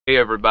Hey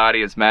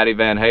everybody, it's Matty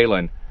Van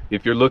Halen.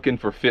 If you're looking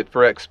for Fit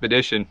for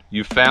Expedition,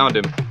 you found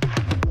him.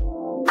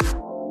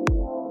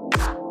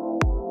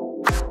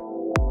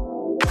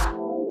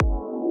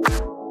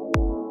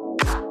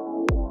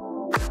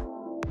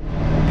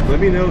 Let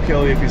me know,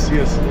 Kelly, if you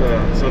see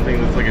something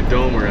that's like a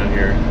dome around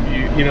here.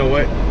 You know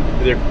what?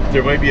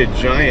 There might be a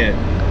giant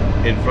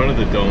in front of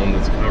the dome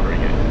that's covering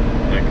it.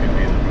 That could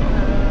be the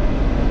problem.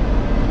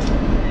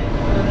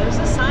 Well, there's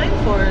a sign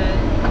for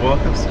it.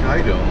 Welcome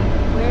Sky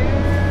Dome.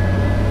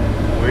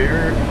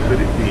 Where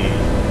could it be?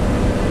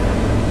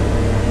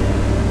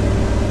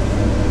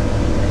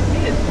 I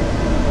see it.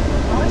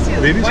 All I see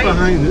is Maybe it's white.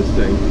 behind this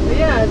thing.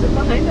 Yeah, is it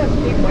behind that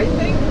big white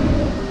thing?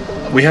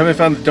 We haven't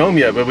found the dome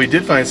yet, but we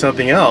did find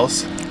something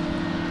else.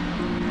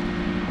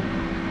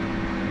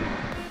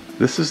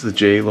 This is the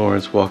J.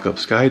 Lawrence Walk-Up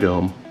Sky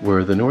Dome,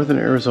 where the Northern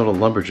Arizona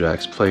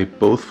Lumberjacks play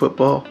both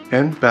football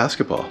and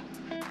basketball.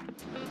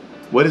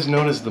 What is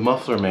known as the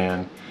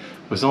Mufflerman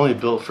was only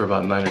built for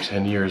about 9 or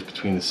 10 years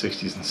between the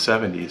 60s and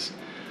 70s.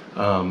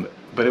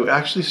 But it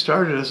actually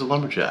started as a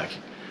lumberjack.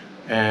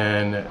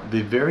 And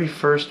the very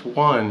first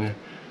one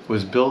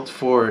was built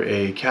for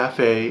a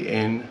cafe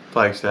in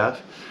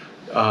Flagstaff,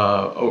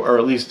 or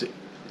at least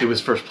it was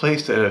first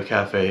placed at a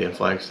cafe in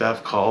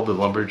Flagstaff called the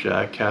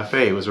Lumberjack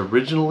Cafe. It was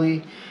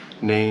originally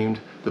named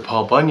the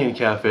Paul Bunyan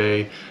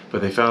Cafe,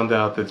 but they found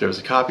out that there was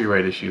a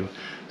copyright issue,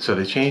 so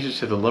they changed it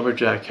to the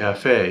Lumberjack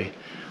Cafe.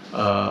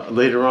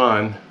 Later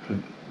on,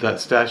 that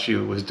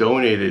statue was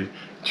donated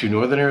to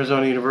Northern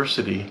Arizona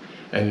University,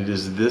 and it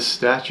is this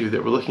statue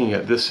that we're looking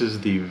at. This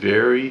is the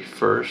very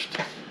first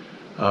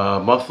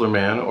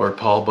Mufflerman or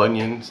Paul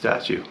Bunyan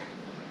statue.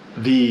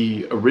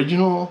 The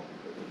original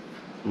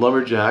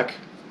Lumberjack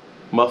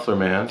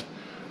Mufflerman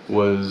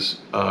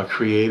was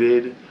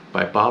created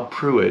by Bob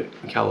Pruitt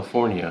in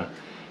California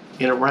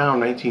in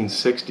around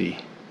 1960.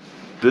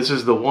 This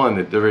is the one,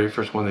 the very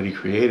first one that he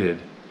created.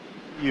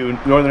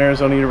 Northern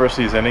Arizona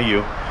University is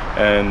NAU,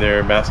 and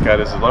their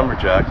mascot is a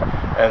lumberjack.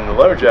 And the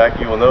lumberjack,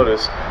 you will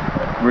notice,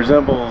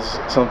 resembles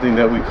something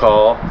that we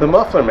call the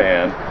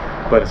Mufflerman,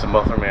 but it's a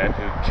Mufflerman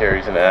who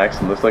carries an axe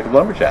and looks like a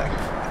lumberjack.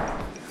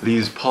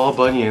 These Paul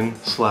Bunyan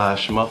 /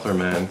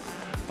 Mufflermen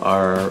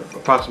are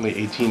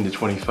approximately 18 to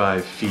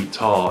 25 feet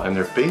tall, and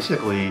they're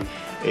basically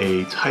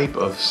a type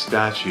of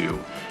statue.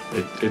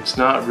 It's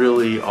not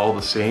really all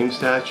the same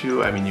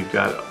statue. I mean, you've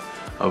got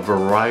a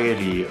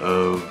variety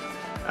of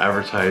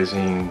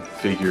advertising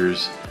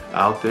figures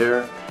out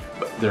there,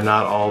 but they're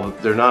not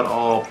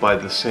all by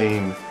the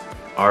same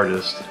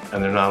artist,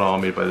 and they're not all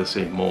made by the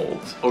same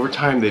molds. Over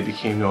time they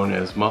became known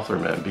as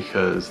Mufflermen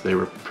because they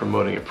were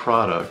promoting a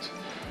product,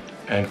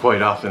 and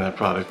quite often that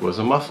product was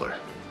a muffler.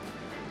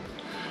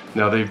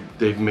 Now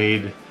they've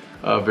made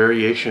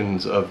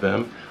variations of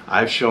them.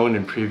 I've shown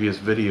in previous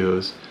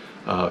videos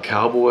a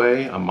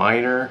cowboy, a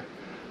miner,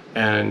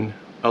 and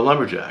a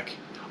lumberjack.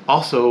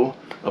 Also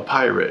a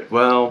pirate.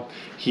 Well,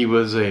 he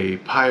was a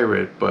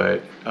pirate,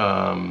 but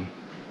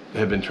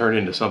had been turned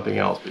into something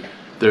else.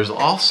 There's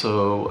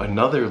also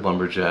another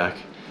lumberjack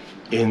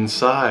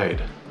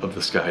inside of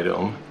the Sky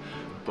Dome,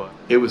 but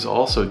it was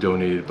also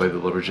donated by the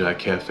Lumberjack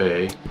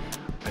Cafe.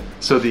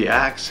 So the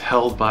axe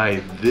held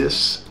by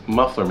this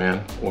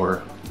Mufflerman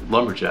or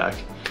lumberjack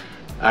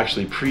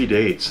actually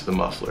predates the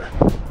muffler.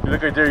 You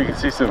look right there, you can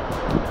see some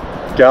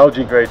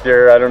gouging right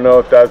there. I don't know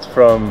if that's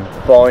from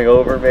falling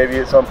over maybe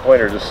at some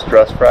point, or just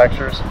stress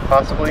fractures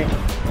possibly.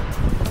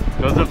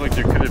 It does look like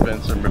there could have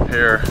been some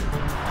repair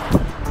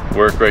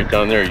work right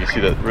down there. You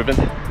see that ribbon?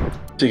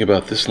 The thing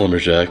about this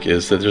lumberjack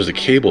is that there's a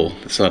cable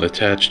that's not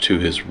attached to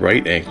his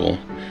right ankle,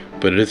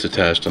 but it is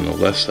attached on the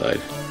left side.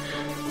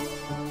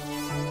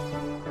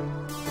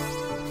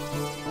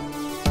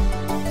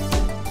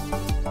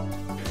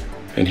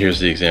 And here's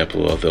the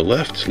example of the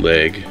left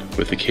leg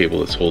with the cable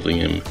that's holding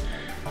him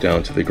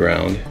down to the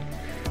ground.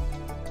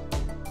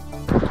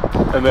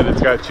 And then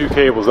it's got two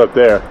cables up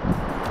there.